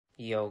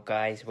Yo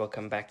guys,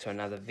 welcome back to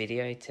another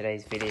video.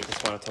 Today's video, I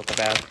just want to talk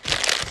about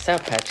Sour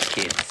Patch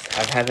Kids.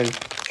 I haven't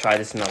tried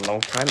this in a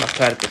long time. I've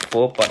tried it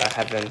before, but I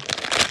haven't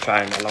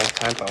tried it in a long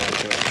time, but I want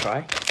to give it a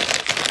try.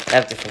 They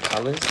have different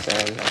colors,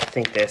 and I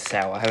think they're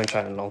sour. I haven't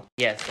tried it in a long time.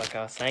 Yes, like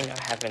I was saying, I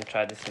haven't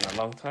tried this in a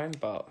long time,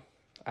 but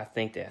I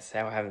think they're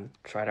sour. I haven't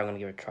tried it. I'm going to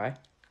give it a try.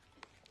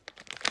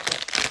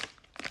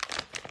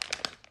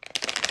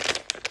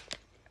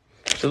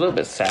 It's a little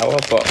bit sour,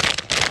 but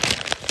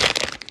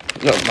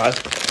not much.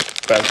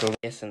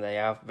 Yes, and they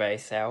are very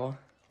sour.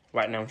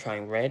 Right now I'm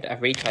trying red. I've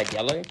retried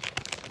yellow.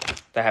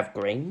 They have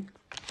green.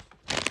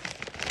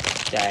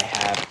 They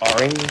have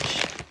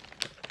orange.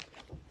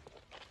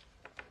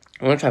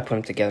 I'm gonna try putting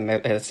them together.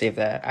 Maybe let's see if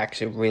they're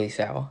actually really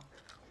sour.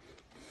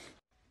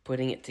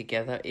 Putting it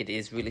together, it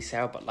is really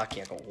sour, but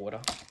lucky I got water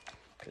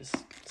because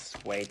it's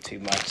way too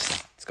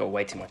much. It's got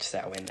way too much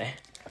sour in there.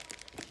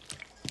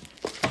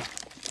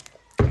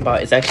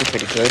 But it's actually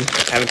pretty good.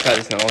 I haven't tried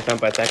this in a long time,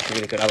 but it's actually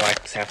really good. I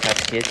like Sour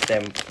Patch Kids. They're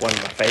one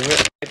of my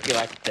favorites. If you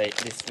liked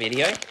this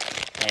video,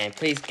 and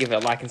please give it a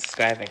like and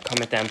subscribe and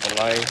comment down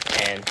below.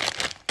 And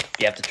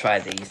you have to try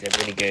these. They're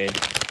really good.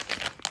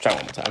 Try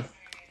one more time.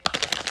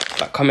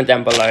 But comment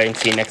down below and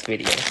see you next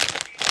video.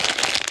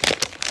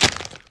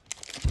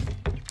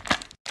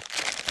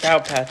 Sour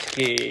Patch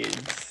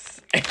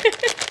Kids.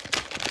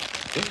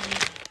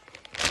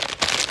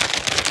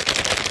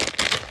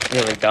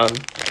 Nearly done.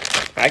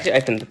 I actually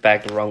opened the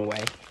bag the wrong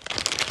way.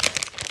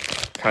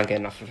 Can't get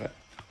enough of it.